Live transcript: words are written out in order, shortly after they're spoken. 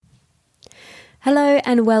Hello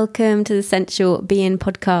and welcome to the Sensual Being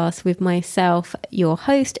podcast with myself, your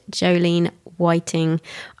host, Jolene Whiting.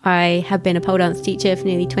 I have been a pole dance teacher for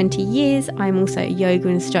nearly 20 years. I'm also a yoga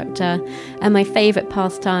instructor, and my favourite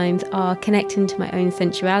pastimes are connecting to my own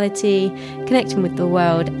sensuality, connecting with the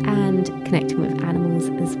world, and connecting with animals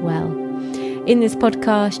as well. In this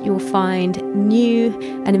podcast, you'll find new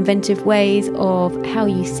and inventive ways of how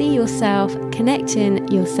you see yourself, connecting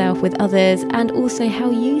yourself with others, and also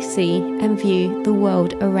how you see and view the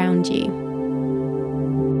world around you.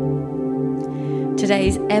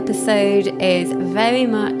 Today's episode is very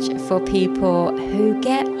much for people who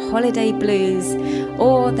get holiday blues,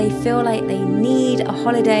 or they feel like they need a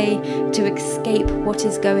holiday to escape what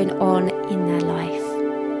is going on in their life.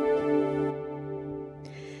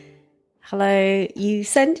 Hello, you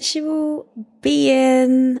sensual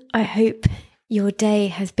being. I hope your day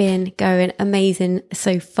has been going amazing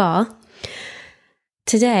so far.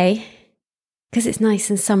 Today, because it's nice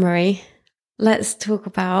and summery, let's talk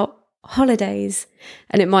about holidays.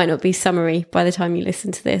 And it might not be summery by the time you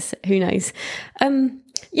listen to this, who knows.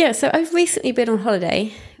 So I've recently been on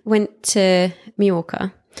holiday, went to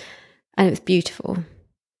Mallorca, and it was beautiful.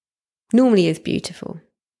 Normally it's beautiful.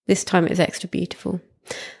 This time it was extra beautiful.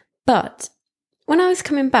 But when I was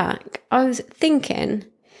coming back, I was thinking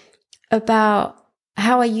about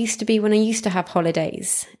how I used to be when I used to have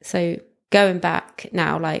holidays. So going back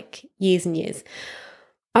now, like years and years,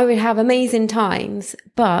 I would have amazing times,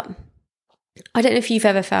 but I don't know if you've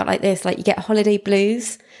ever felt like this, like you get holiday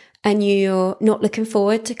blues and you're not looking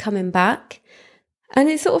forward to coming back. And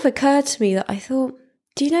it sort of occurred to me that I thought,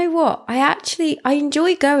 do you know what? I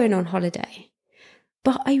enjoy going on holiday,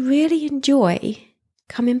 but I really enjoy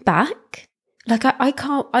coming back. Like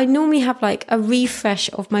I normally have like a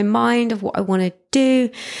refresh of my mind of what I want to do,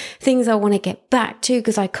 things I want to get back to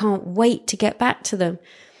because I can't wait to get back to them.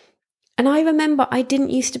 And I remember I didn't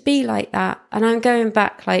used to be like that. And I'm going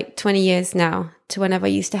back like 20 years now to whenever I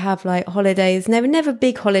used to have like holidays. And they were never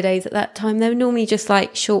big holidays at that time. They were normally just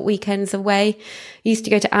like short weekends away. I used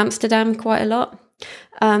to go to Amsterdam quite a lot.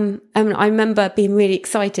 And I remember being really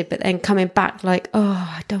excited, but then coming back like,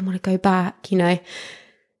 oh, I don't want to go back, you know.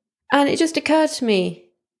 And it just occurred to me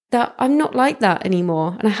that I'm not like that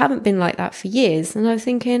anymore. And I haven't been like that for years. And I was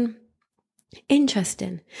thinking,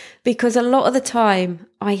 interesting, because a lot of the time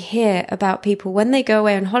I hear about people when they go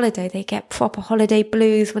away on holiday, they get proper holiday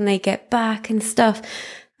blues when they get back and stuff.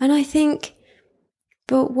 And I think,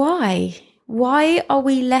 but why? Why are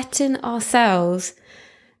we letting ourselves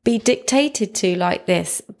be dictated to like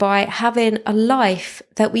this by having a life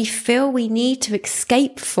that we feel we need to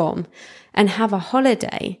escape from and have a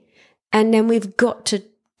holiday? And then we've got to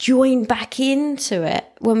join back into it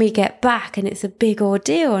when we get back, and it's a big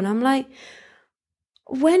ordeal. And I'm like,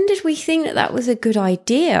 when did we think that that was a good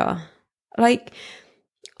idea? Like,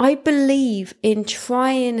 I believe in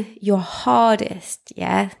trying your hardest,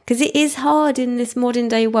 yeah? Because it is hard in this modern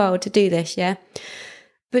day world to do this, yeah?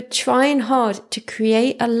 But trying hard to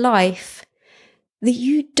create a life that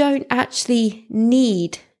you don't actually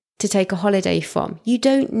need to take a holiday from. You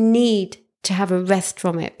don't need to have a rest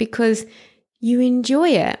from it because you enjoy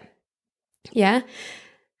it. Yeah.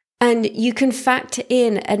 And you can factor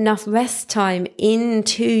in enough rest time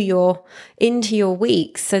into your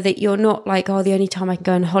weeks so that you're not like, oh, the only time I can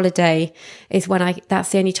go on holiday is that's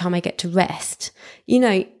the only time I get to rest. You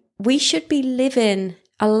know, we should be living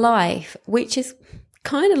a life which is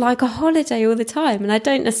kind of like a holiday all the time. And I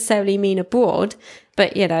don't necessarily mean abroad,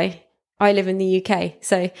 but you know, I live in the UK,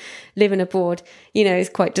 so living abroad, you know, is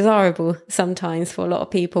quite desirable sometimes for a lot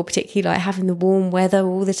of people, particularly like having the warm weather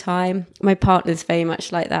all the time. My partner's very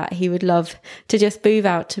much like that. He would love to just move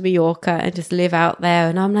out to Mallorca and just live out there.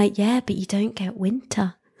 And I'm like, yeah, but you don't get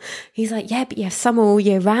winter. He's like, yeah, but you have summer all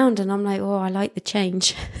year round. And I'm like, oh, I like the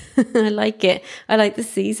change. I like it. I like the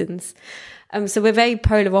seasons. So we're very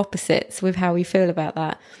polar opposites with how we feel about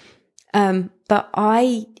that. But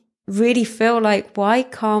I really feel like, why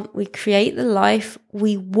can't we create the life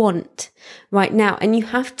we want right now? And you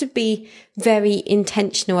have to be very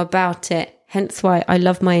intentional about it. Hence why I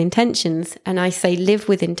love my intentions. And I say live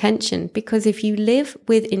with intention, because if you live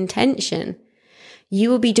with intention, you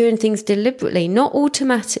will be doing things deliberately, not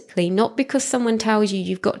automatically, not because someone tells you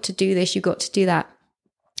you've got to do this, you've got to do that.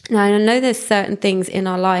 Now, I know there's certain things in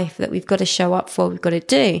our life that we've got to show up for, we've got to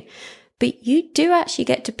do, but you do actually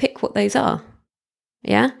get to pick what those are.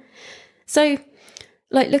 Yeah. So,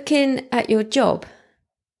 like looking at your job,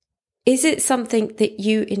 is it something that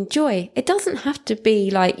you enjoy? It doesn't have to be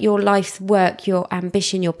like your life's work, your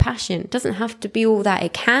ambition, your passion. It doesn't have to be all that.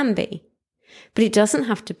 It can be, but it doesn't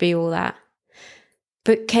have to be all that.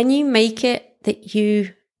 But can you make it that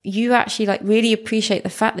you you actually like really appreciate the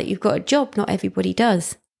fact that you've got a job? Not everybody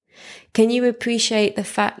does. Can you appreciate the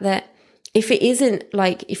fact that if it isn't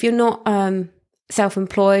like, if you're not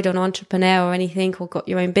self-employed or an entrepreneur or anything, or got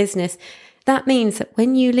your own business, that means that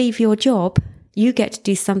when you leave your job, you get to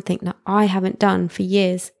do something that I haven't done for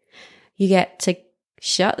years. You get to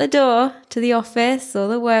shut the door to the office or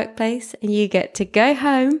the workplace, and you get to go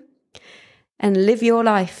home and live your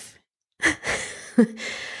life.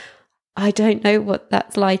 I don't know what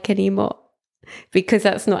that's like anymore, because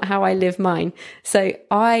that's not how I live mine. So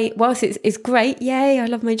whilst it's great, yay, I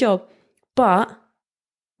love my job, but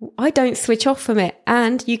I don't switch off from it.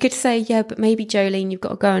 And you could say, yeah, but maybe Jolene, you've got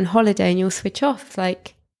to go on holiday and you'll switch off. It's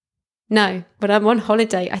like, no, but I'm on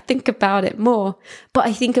holiday. I think about it more, but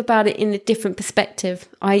I think about it in a different perspective.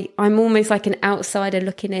 I'm almost like an outsider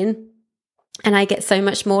looking in, and I get so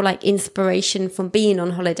much more like inspiration from being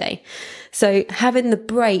on holiday. So having the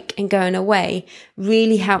break and going away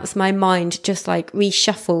really helps my mind just like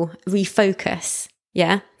reshuffle, refocus.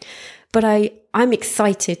 Yeah. But I'm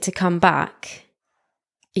excited to come back.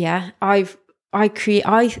 Yeah. I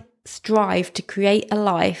strive to create a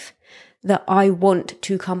life that I want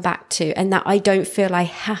to come back to, and that I don't feel I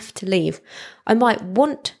have to leave. I might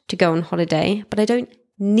want to go on holiday, but I don't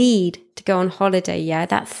need to go on holiday. Yeah,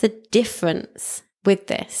 that's the difference with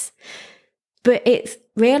this. But it's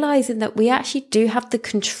realizing that we actually do have the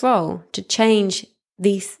control to change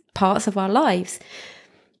these parts of our lives.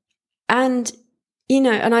 And,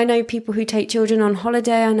 and I know people who take children on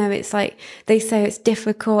holiday. I know it's like, they say it's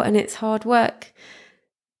difficult and it's hard work.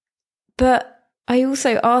 But I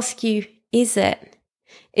also ask you, is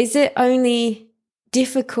it only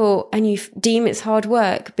difficult and you deem it's hard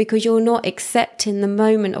work because you're not accepting the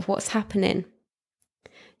moment of what's happening?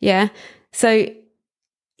 Yeah. So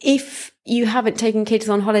if you haven't taken kids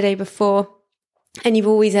on holiday before, and you've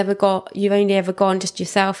only ever gone just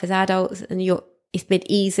yourself as adults, and it's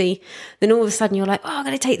been easy, then all of a sudden you're like, oh, I'm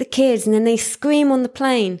going to take the kids, and then they scream on the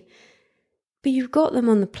plane. But you've got them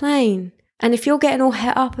on the plane. And if you're getting all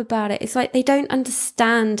het up about it, it's like they don't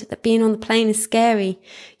understand that being on the plane is scary.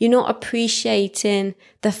 You're not appreciating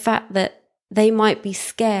the fact that they might be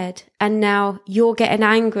scared. And now you're getting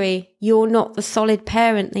angry. You're not the solid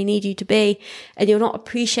parent they need you to be. And you're not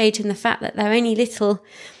appreciating the fact that they're only little,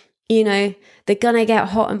 they're going to get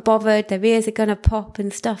hot and bothered. Their ears are going to pop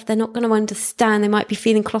and stuff. They're not going to understand. They might be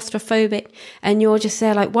feeling claustrophobic. And you're just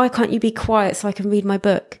there like, why can't you be quiet so I can read my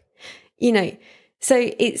book?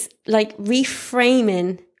 So it's like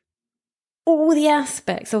reframing all the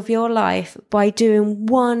aspects of your life by doing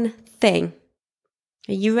one thing.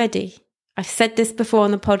 Are you ready? I've said this before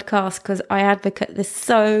on the podcast because I advocate this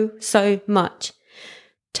so much.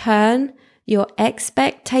 Turn your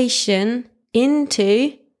expectation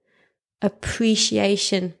into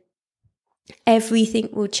appreciation. Everything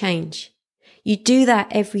will change. You do that,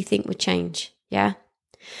 everything will change. Yeah.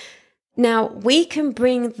 Now we can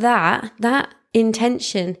bring that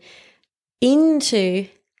intention into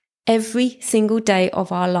every single day of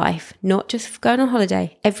our life, not just going on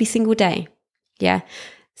holiday, every single day. Yeah.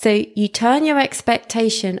 So you turn your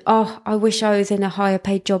expectation, oh, I wish I was in a higher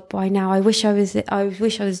paid job by now. I wish I was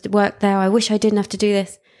work there. I wish I didn't have to do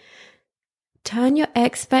this. Turn your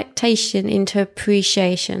expectation into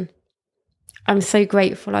appreciation. I'm so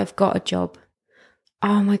grateful I've got a job.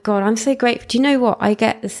 Oh my God, I'm so grateful. Do you know what? I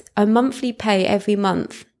get a monthly pay every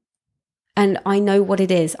month. And I know what it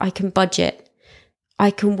is. I can budget.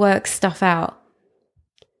 I can work stuff out.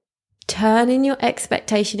 Turning your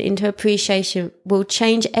expectation into appreciation will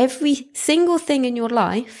change every single thing in your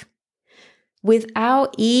life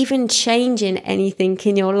without even changing anything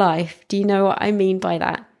in your life. Do you know what I mean by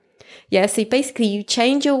that? Yeah, so basically you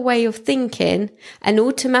change your way of thinking, and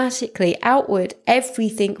automatically outward,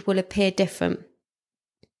 everything will appear different.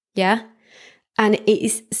 Yeah? And it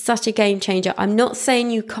is such a game changer. I'm not saying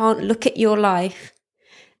you can't look at your life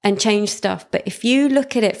and change stuff, but if you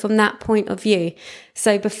look at it from that point of view,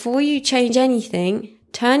 so before you change anything,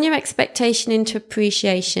 turn your expectation into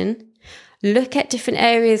appreciation, look at different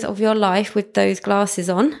areas of your life with those glasses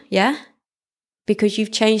on, yeah? Because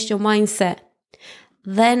you've changed your mindset.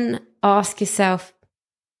 Then ask yourself,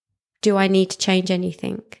 do I need to change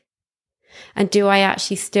anything? And do I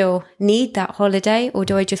actually still need that holiday, or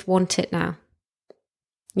do I just want it now?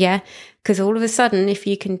 Yeah, because all of a sudden, if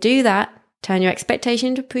you can do that, turn your expectation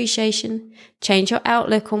into appreciation, change your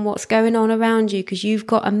outlook on what's going on around you, because you've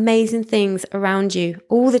got amazing things around you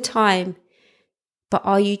all the time. But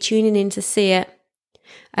are you tuning in to see it?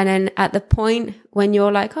 And then at the point when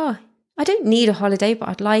you're like, oh, I don't need a holiday, but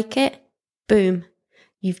I'd like it. Boom.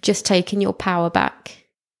 You've just taken your power back.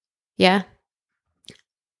 Yeah.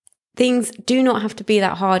 Things do not have to be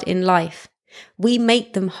that hard in life. We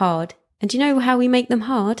make them hard. And do you know how we make them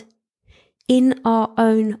hard? In our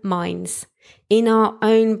own minds, in our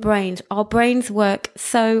own brains. Our brains work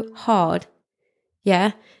so hard,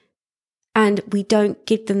 yeah? And we don't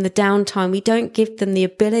give them the downtime. We don't give them the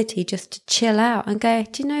ability just to chill out and go,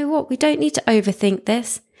 do you know what? We don't need to overthink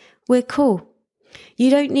this. We're cool. You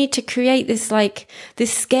don't need to create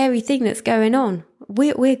this scary thing that's going on.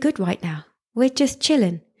 We're good right now. We're just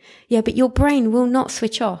chilling. Yeah, but your brain will not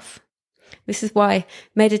switch off. This is why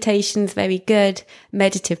meditation is very good.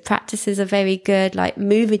 Meditative practices are very good. Like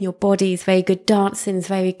moving your body is very good. Dancing is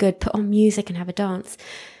very good. Put on music and have a dance.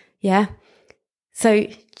 Yeah. So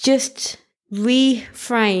just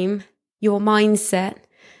reframe your mindset.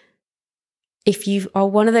 If you are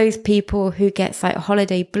one of those people who gets like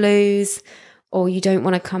holiday blues, or you don't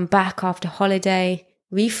want to come back after holiday,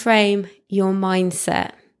 reframe your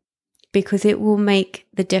mindset, because it will make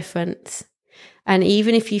the difference. And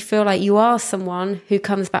even if you feel like you are someone who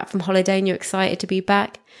comes back from holiday and you're excited to be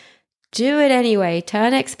back, do it anyway.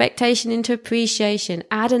 Turn expectation into appreciation.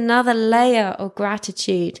 Add another layer of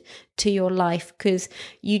gratitude to your life, because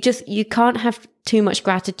you can't have too much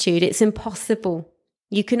gratitude. It's impossible.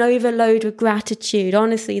 You can overload with gratitude.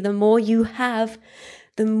 Honestly, the more you have,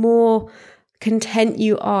 the more content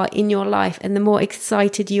you are in your life, and the more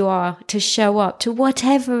excited you are to show up to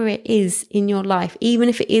whatever it is in your life, even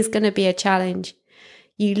if it is going to be a challenge.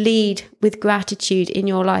 You lead with gratitude in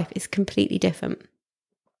your life. It's completely different.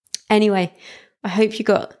 Anyway, I hope you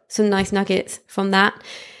got some nice nuggets from that.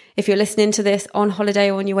 If you're listening to this on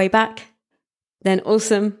holiday or on your way back, then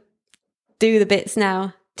awesome. Do the bits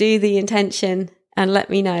now, do the intention, and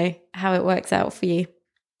let me know how it works out for you.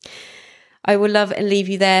 I will love and leave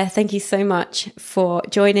you there. Thank you so much for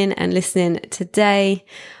joining and listening today.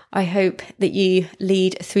 I hope that you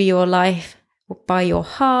lead through your life by your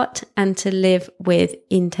heart and to live with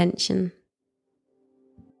intention.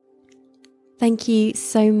 Thank you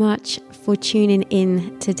so much for tuning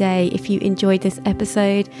in today. If you enjoyed this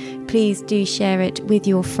episode, please do share it with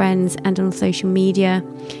your friends and on social media.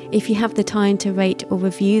 If you have the time to rate or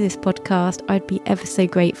review this podcast, I'd be ever so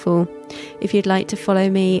grateful. If you'd like to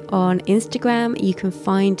follow me on Instagram, you can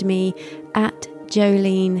find me at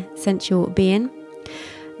Jolene Sensual Being.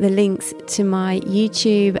 The links to my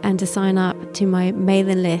YouTube and to sign up to my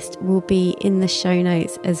mailing list will be in the show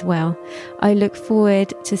notes as well. I look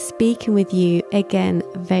forward to speaking with you again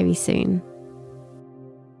very soon.